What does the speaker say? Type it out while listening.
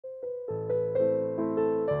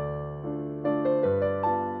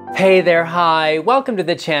Hey there, hi, welcome to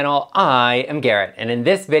the channel. I am Garrett, and in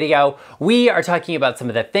this video, we are talking about some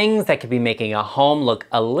of the things that could be making a home look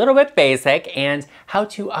a little bit basic and how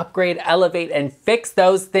to upgrade, elevate, and fix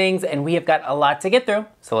those things, and we have got a lot to get through,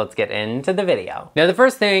 so let's get into the video. Now, the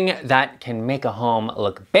first thing that can make a home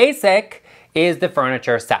look basic is the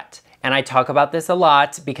furniture set. And I talk about this a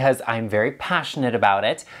lot because I'm very passionate about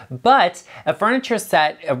it, but a furniture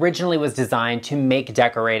set originally was designed to make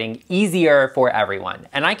decorating easier for everyone,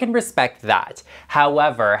 and I can respect that.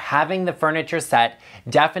 However, having the furniture set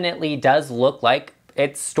definitely does look like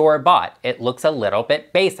it's store-bought. It looks a little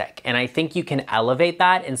bit basic, and I think you can elevate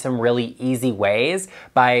that in some really easy ways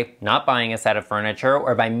by not buying a set of furniture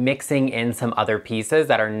or by mixing in some other pieces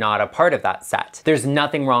that are not a part of that set. There's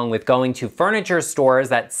nothing wrong with going to furniture stores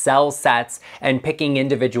that sell sets and picking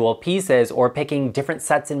individual pieces or picking different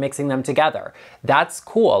sets and mixing them together. That's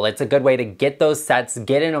cool. It's a good way to get those sets,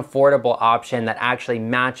 get an affordable option that actually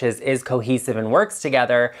matches, is cohesive, and works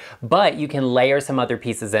together, but you can layer some other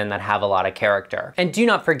pieces in that have a lot of character. And do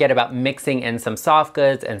not forget about mixing in some soft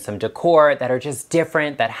goods and some decor that are just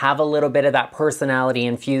different, that have a little bit of that personality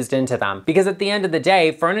infused into them. Because at the end of the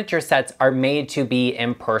day, furniture sets are made to be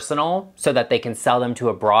impersonal so that they can sell them to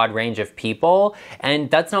a broad range of people.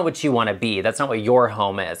 And that's not what you want to be. That's not what your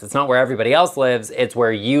home is. It's not where everybody else lives. It's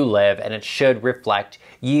where you live, and it should reflect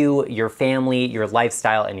you, your family, your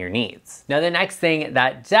lifestyle, and your needs. Now, the next thing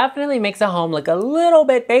that definitely makes a home look a little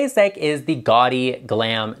bit basic is the gaudy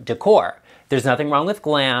glam decor. There's nothing wrong with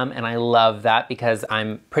glam, and I love that because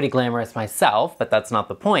I'm pretty glamorous myself, but that's not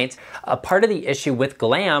the point. A part of the issue with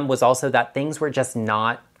glam was also that things were just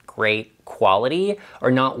not great quality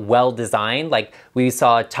or not well designed. Like, we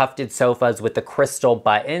saw tufted sofas with the crystal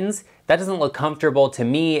buttons. That doesn't look comfortable to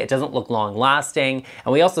me. It doesn't look long lasting.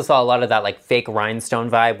 And we also saw a lot of that like fake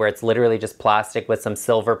rhinestone vibe where it's literally just plastic with some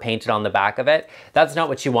silver painted on the back of it. That's not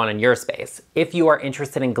what you want in your space. If you are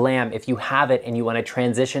interested in glam, if you have it and you want to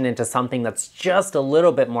transition into something that's just a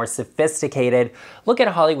little bit more sophisticated, look at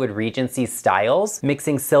Hollywood Regency styles,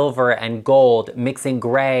 mixing silver and gold, mixing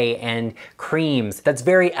gray and creams. That's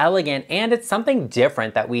very elegant, and it's something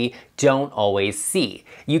different that we don't always see.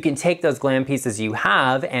 You can take those glam pieces you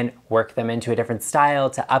have and work them into a different style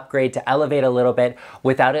to upgrade, to elevate a little bit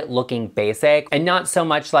without it looking basic, and not so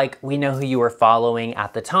much like we know who you were following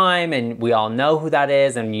at the time and we all know who that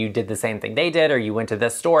is and you did the same thing they did, or you went to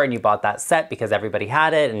this store and you bought that set because everybody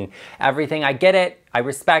had it and everything. I get it, I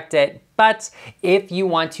respect it, but if you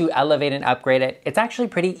want to elevate and upgrade it, it's actually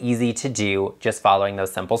pretty easy to do just following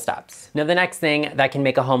those simple steps. Now, the next thing that can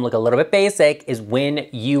make a home look a little bit basic is when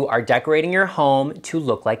you are decorating your home to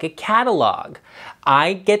look like a catalog.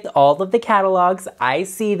 I get all of the catalogs, I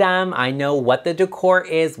see them, I know what the decor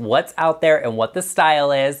is, what's out there, and what the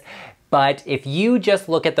style is. But if you just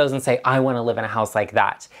look at those and say, I want to live in a house like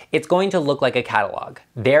that, it's going to look like a catalog.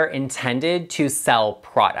 They're intended to sell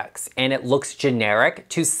products, and it looks generic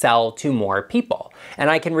to sell to more people. And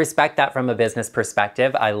I can respect that from a business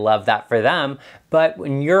perspective. I love that for them. But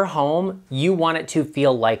in your home, you want it to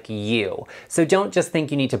feel like you. So don't just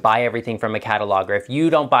think you need to buy everything from a catalog, or if you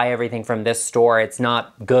don't buy everything from this store, it's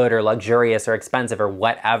not good or luxurious or expensive or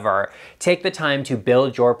whatever. Take the time to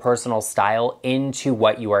build your personal style into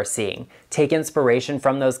what you are seeing. Take inspiration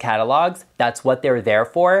from those catalogs. That's what they're there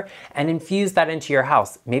for, and infuse that into your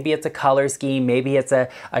house. Maybe it's a color scheme, maybe it's a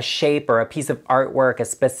shape or a piece of artwork, a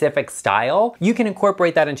specific style. You can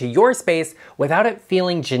incorporate that into your space without it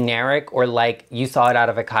feeling generic or like you saw it out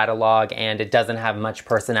of a catalog and it doesn't have much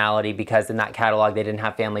personality because in that catalog they didn't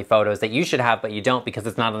have family photos that you should have, but you don't because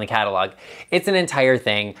it's not in the catalog. It's an entire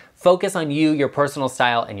thing. Focus on you, your personal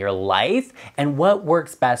style, and your life, and what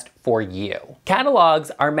works best for you.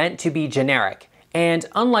 Catalogs are meant to be generic. And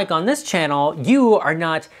unlike on this channel, you are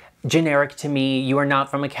not generic to me. You are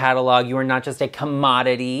not from a catalog. You are not just a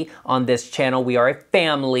commodity on this channel. We are a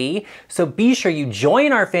family. So be sure you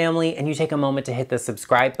join our family and you take a moment to hit the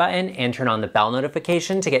subscribe button and turn on the bell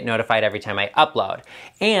notification to get notified every time I upload.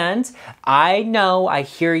 And I know, I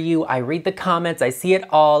hear you, I read the comments, I see it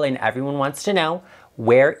all, and everyone wants to know,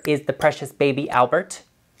 where is the precious baby Albert?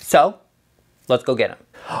 So let's go get him.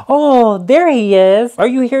 Oh, there he is. Are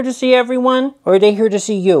you here to see everyone, or are they here to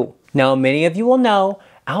see you? Now, many of you will know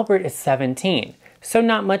Albert is 17, so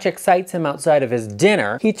not much excites him outside of his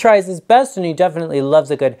dinner. He tries his best, and he definitely loves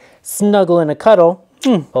a good snuggle and a cuddle.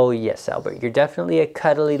 Oh yes, Albert, you're definitely a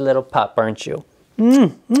cuddly little pup, aren't you?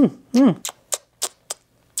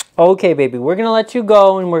 Okay, baby, we're gonna let you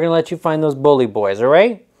go, and we're gonna let you find those bully boys, all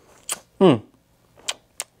right?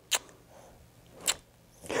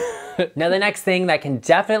 Now, the next thing that can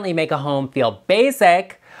definitely make a home feel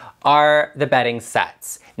basic are the bedding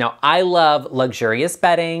sets. Now, I love luxurious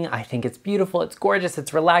bedding. I think it's beautiful, it's gorgeous,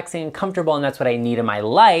 it's relaxing and comfortable, and that's what I need in my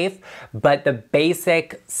life. But the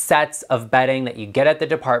basic sets of bedding that you get at the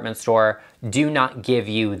department store do not give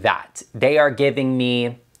you that. They are giving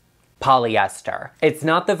me polyester. It's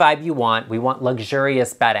not the vibe you want. We want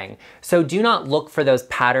luxurious bedding. So do not look for those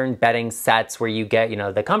patterned bedding sets where you get,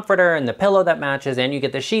 the comforter and the pillow that matches, and you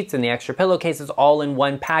get the sheets and the extra pillowcases all in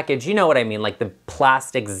one package. You know what I mean, like the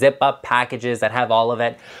plastic zip up packages that have all of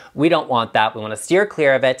it. We don't want that. We want to steer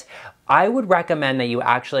clear of it. I would recommend that you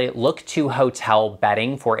actually look to hotel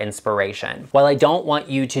bedding for inspiration. While I don't want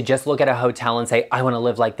you to just look at a hotel and say, I want to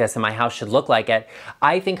live like this and my house should look like it,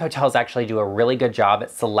 I think hotels actually do a really good job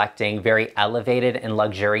at selecting very elevated and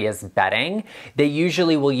luxurious bedding. They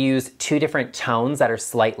usually will use two different tones that are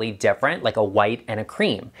slightly different, like a white and a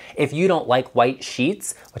cream. If you don't like white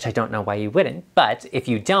sheets, which I don't know why you wouldn't, but if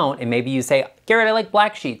you don't, and maybe you say, Garrett, I like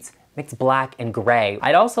black sheets, mix black and gray.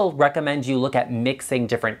 I'd also recommend you look at mixing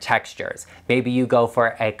different textures. Maybe you go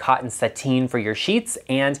for a cotton sateen for your sheets,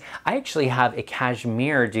 and I actually have a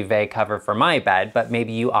cashmere duvet cover for my bed, but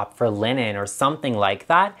maybe you opt for linen or something like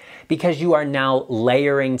that, because you are now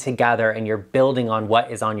layering together and you're building on what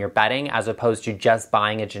is on your bedding as opposed to just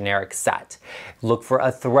buying a generic set. Look for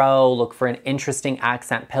a throw, look for an interesting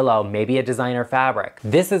accent pillow, maybe a designer fabric.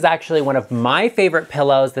 This is actually one of my favorite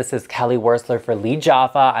pillows. This is Kelly Wearstler for Lee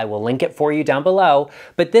Jaffa. I will link it for you down below,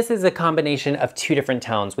 but this is a combination of two different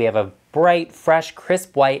tones. We have a bright, fresh,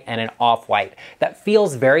 crisp white and an off-white that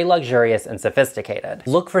feels very luxurious and sophisticated.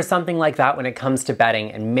 Look for something like that when it comes to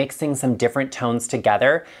bedding and mixing some different tones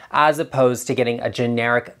together as opposed to getting a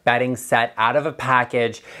generic bedding set out of a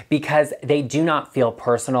package, because they do not feel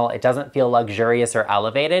personal. It doesn't feel luxurious or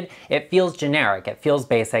elevated. It feels generic, it feels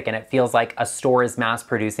basic, and it feels like a store is mass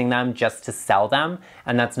producing them just to sell them,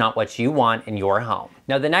 and that's not what you want in your home.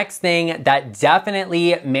 Now, the next thing that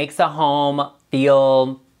definitely makes a home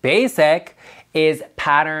feel basic is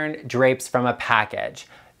patterned drapes from a package.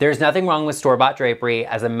 There's nothing wrong with store-bought drapery.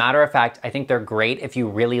 As a matter of fact, I think they're great if you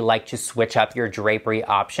really like to switch up your drapery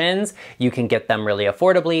options. You can get them really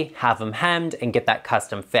affordably, have them hemmed, and get that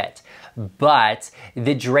custom fit. But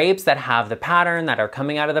the drapes that have the pattern that are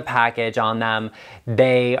coming out of the package on them,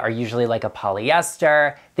 they are usually like a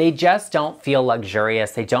polyester. They just don't feel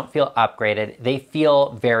luxurious. They don't feel upgraded. They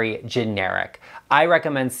feel very generic. I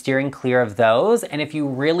recommend steering clear of those. And if you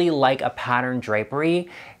really like a pattern drapery,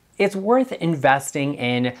 it's worth investing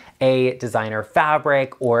in a designer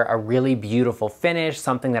fabric or a really beautiful finish,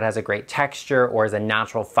 something that has a great texture or is a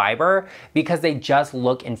natural fiber, because they just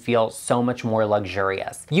look and feel so much more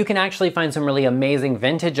luxurious. You can actually find some really amazing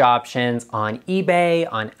vintage options on eBay,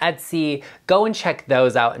 on Etsy. Go and check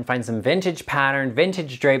those out and find some vintage pattern,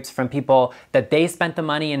 vintage drapes from people that they spent the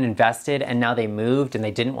money and invested and now they moved and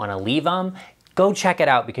they didn't want to leave them. Go check it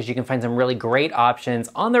out, because you can find some really great options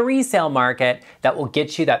on the resale market that will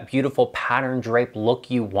get you that beautiful pattern drape look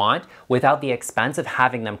you want without the expense of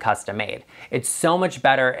having them custom made. It's so much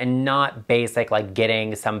better and not basic like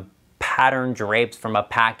getting some pattern drapes from a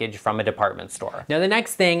package from a department store. Now, the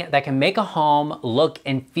next thing that can make a home look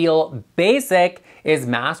and feel basic is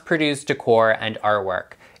mass-produced decor and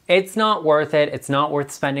artwork. It's not worth it. It's not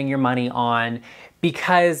worth spending your money on,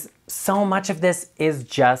 because so much of this is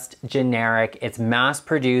just generic. It's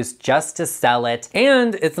mass-produced just to sell it,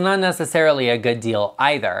 and it's not necessarily a good deal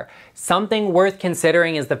either. Something worth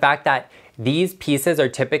considering is the fact that these pieces are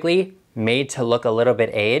typically made to look a little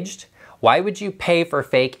bit aged. Why would you pay for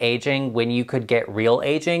fake aging when you could get real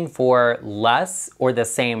aging for less or the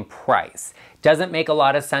same price? Doesn't make a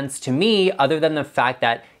lot of sense to me, other than the fact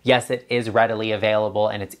that, yes, it is readily available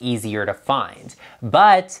and it's easier to find.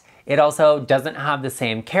 But it also doesn't have the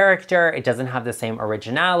same character, it doesn't have the same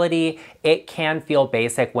originality. It can feel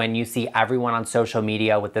basic when you see everyone on social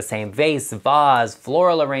media with the same vase, vase,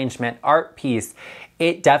 floral arrangement, art piece.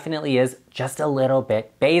 It definitely is just a little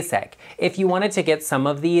bit basic. If you wanted to get some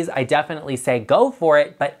of these, I definitely say go for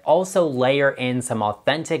it, but also layer in some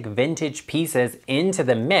authentic vintage pieces into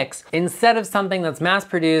the mix instead of something that's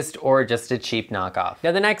mass-produced or just a cheap knockoff.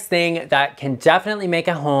 Now, the next thing that can definitely make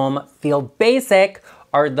a home feel basic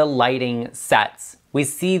are the lighting sets. We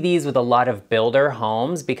see these with a lot of builder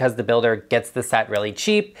homes because the builder gets the set really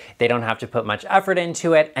cheap, they don't have to put much effort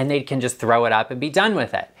into it, and they can just throw it up and be done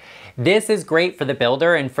with it. This is great for the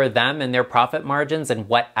builder and for them and their profit margins and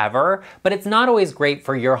whatever, but it's not always great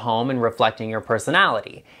for your home and reflecting your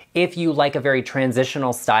personality. If you like a very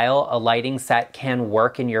transitional style, a lighting set can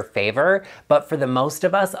work in your favor, but for the most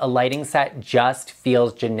of us, a lighting set just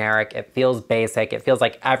feels generic, it feels basic, it feels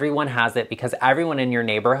like everyone has it because everyone in your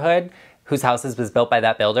neighborhood whose houses was built by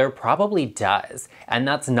that builder probably does, and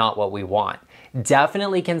that's not what we want.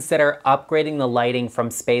 Definitely consider upgrading the lighting from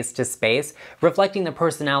space to space, reflecting the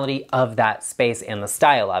personality of that space and the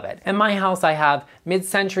style of it. In my house, I have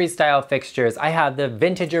mid-century style fixtures, I have the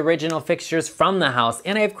vintage original fixtures from the house,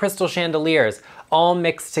 and I have crystal chandeliers, all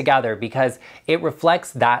mixed together because it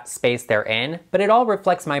reflects that space they're in, but it all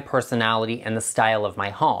reflects my personality and the style of my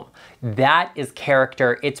home. That is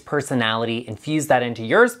character, it's personality. Infuse that into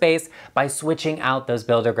your space by switching out those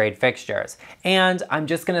builder grade fixtures. And I'm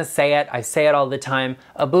just gonna say it, I say it all the time,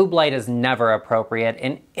 a boob light is never appropriate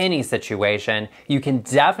in any situation. You can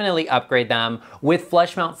definitely upgrade them with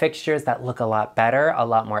flush mount fixtures that look a lot better, a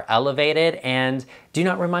lot more elevated, and do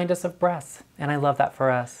not remind us of breasts. And I love that for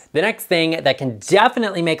us. The next thing that can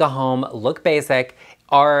definitely make a home look basic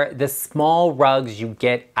are the small rugs you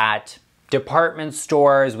get at department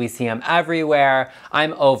stores. We see them everywhere.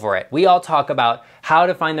 I'm over it. We all talk about how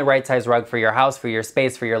to find the right size rug for your house, for your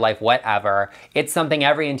space, for your life, whatever. It's something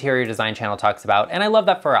every interior design channel talks about, and I love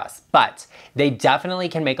that for us. But they definitely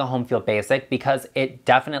can make a home feel basic because it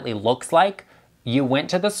definitely looks like you went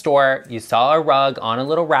to the store, you saw a rug on a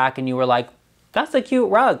little rack, and you were like, that's a cute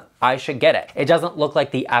rug, I should get it. It doesn't look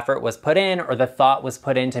like the effort was put in or the thought was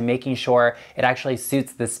put into making sure it actually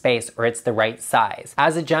suits the space or it's the right size.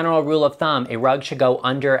 As a general rule of thumb, a rug should go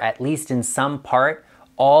under, at least in some part,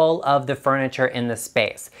 all of the furniture in the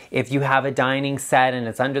space. If you have a dining set and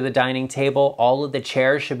it's under the dining table, all of the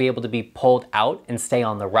chairs should be able to be pulled out and stay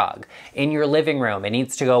on the rug. In your living room, it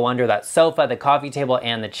needs to go under that sofa, the coffee table,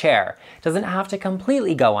 and the chair. It doesn't have to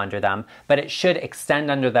completely go under them, but it should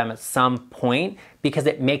extend under them at some point because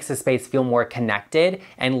it makes the space feel more connected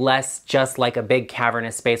and less just like a big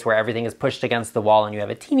cavernous space where everything is pushed against the wall and you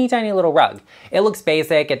have a teeny tiny little rug. It looks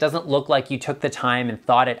basic. It doesn't look like you took the time and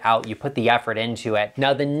thought it out. You put the effort into it.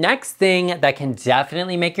 Now, the next thing that can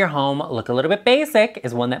definitely make your home look a little bit basic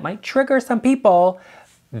is one that might trigger some people.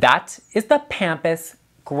 That is the pampas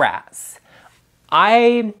grass.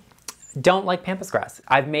 I don't like pampas grass.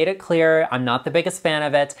 I've made it clear I'm not the biggest fan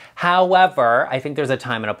of it. However, I think there's a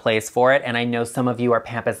time and a place for it, and I know some of you are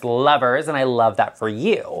pampas lovers, and I love that for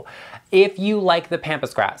you. If you like the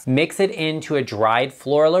pampas grass, mix it into a dried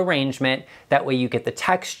floral arrangement. That way you get the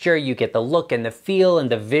texture, you get the look and the feel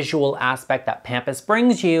and the visual aspect that pampas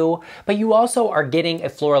brings you, but you also are getting a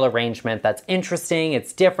floral arrangement that's interesting,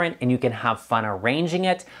 it's different, and you can have fun arranging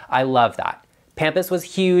it. I love that. Pampas was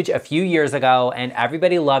huge a few years ago and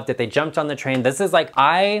everybody loved it. They jumped on the train. This is like,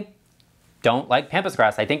 I don't like pampas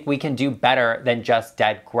grass. I think we can do better than just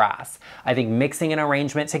dead grass. I think mixing an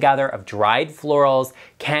arrangement together of dried florals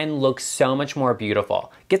can look so much more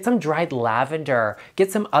beautiful. Get some dried lavender,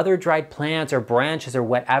 get some other dried plants or branches or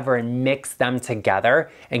whatever and mix them together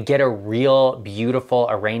and get a real beautiful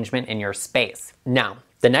arrangement in your space. Now,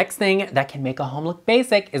 the next thing that can make a home look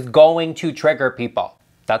basic is going to trigger people.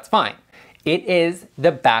 That's fine. It is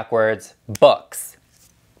the backwards books.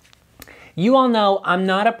 You all know I'm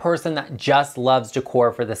not a person that just loves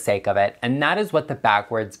decor for the sake of it, and that is what the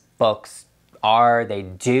backwards books are. They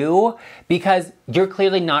do, because you're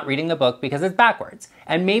clearly not reading the book because it's backwards.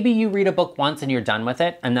 And maybe you read a book once and you're done with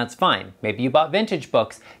it, and that's fine. Maybe you bought vintage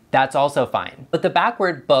books, that's also fine. But the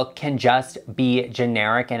backward book can just be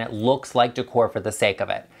generic and it looks like decor for the sake of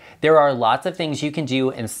it. There are lots of things you can do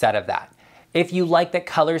instead of that. If you like the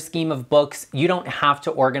color scheme of books, you don't have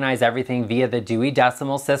to organize everything via the Dewey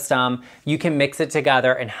Decimal System. You can mix it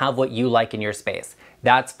together and have what you like in your space.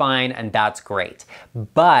 That's fine and that's great.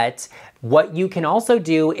 But what you can also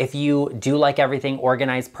do if you do like everything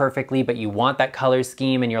organized perfectly, but you want that color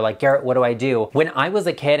scheme and you're like, Garrett, what do I do? When I was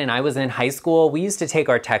a kid and I was in high school, we used to take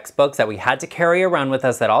our textbooks that we had to carry around with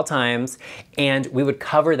us at all times, and we would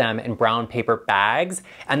cover them in brown paper bags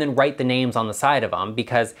and then write the names on the side of them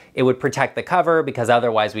because it would protect the cover, because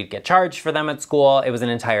otherwise we'd get charged for them at school. It was an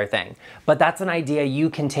entire thing. But that's an idea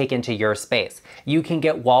you can take into your space. You can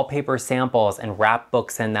get wallpaper samples and wrap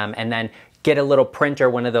books in them and then get a little printer,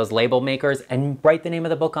 one of those label makers, and write the name of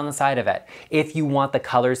the book on the side of it. If you want the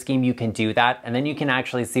color scheme, you can do that, and then you can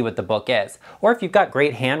actually see what the book is. Or if you've got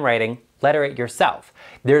great handwriting, letter it yourself.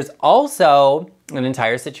 There's also an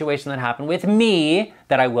entire situation that happened with me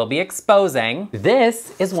that I will be exposing.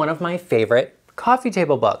 This is one of my favorite coffee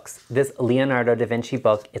table books. This Leonardo da Vinci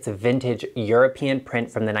book, it's a vintage European print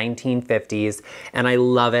from the 1950s, and I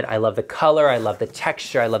love it. I love the color, I love the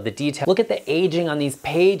texture, I love the detail. Look at the aging on these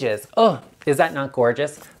pages. Oh, is that not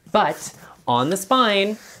gorgeous? But on the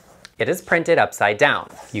spine, it is printed upside down.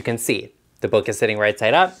 You can see the book is sitting right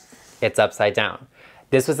side up, it's upside down.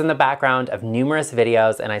 This was in the background of numerous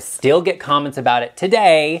videos, and I still get comments about it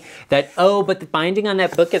today that, oh, but the binding on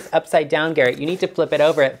that book is upside down, Garrett. You need to flip it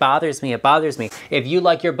over. It bothers me. It bothers me. If you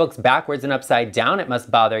like your books backwards and upside down, it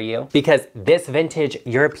must bother you, because this vintage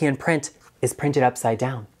European print is printed upside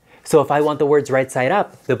down. So if I want the words right side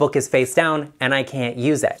up, the book is face down and I can't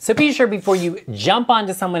use it. So be sure before you jump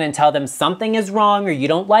onto someone and tell them something is wrong or you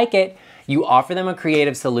don't like it, you offer them a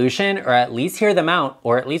creative solution, or at least hear them out,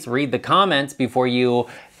 or at least read the comments before you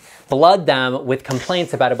flood them with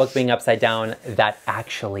complaints about a book being upside down that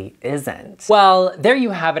actually isn't. Well, there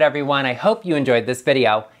you have it, everyone. I hope you enjoyed this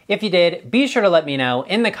video. If you did, be sure to let me know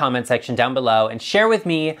in the comment section down below and share with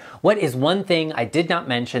me what is one thing I did not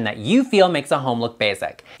mention that you feel makes a home look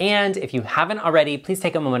basic. And if you haven't already, please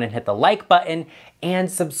take a moment and hit the like button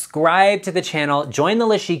and subscribe to the channel. Join the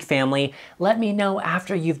LeChic family. Let me know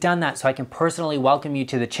after you've done that so I can personally welcome you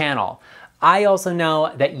to the channel. I also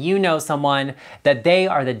know that you know someone that they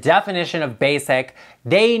are the definition of basic.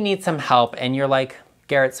 They need some help and you're like,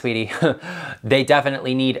 Garrett, sweetie, they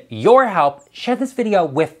definitely need your help. Share this video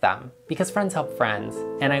with them because friends help friends.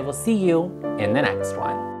 And I will see you in the next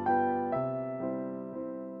one.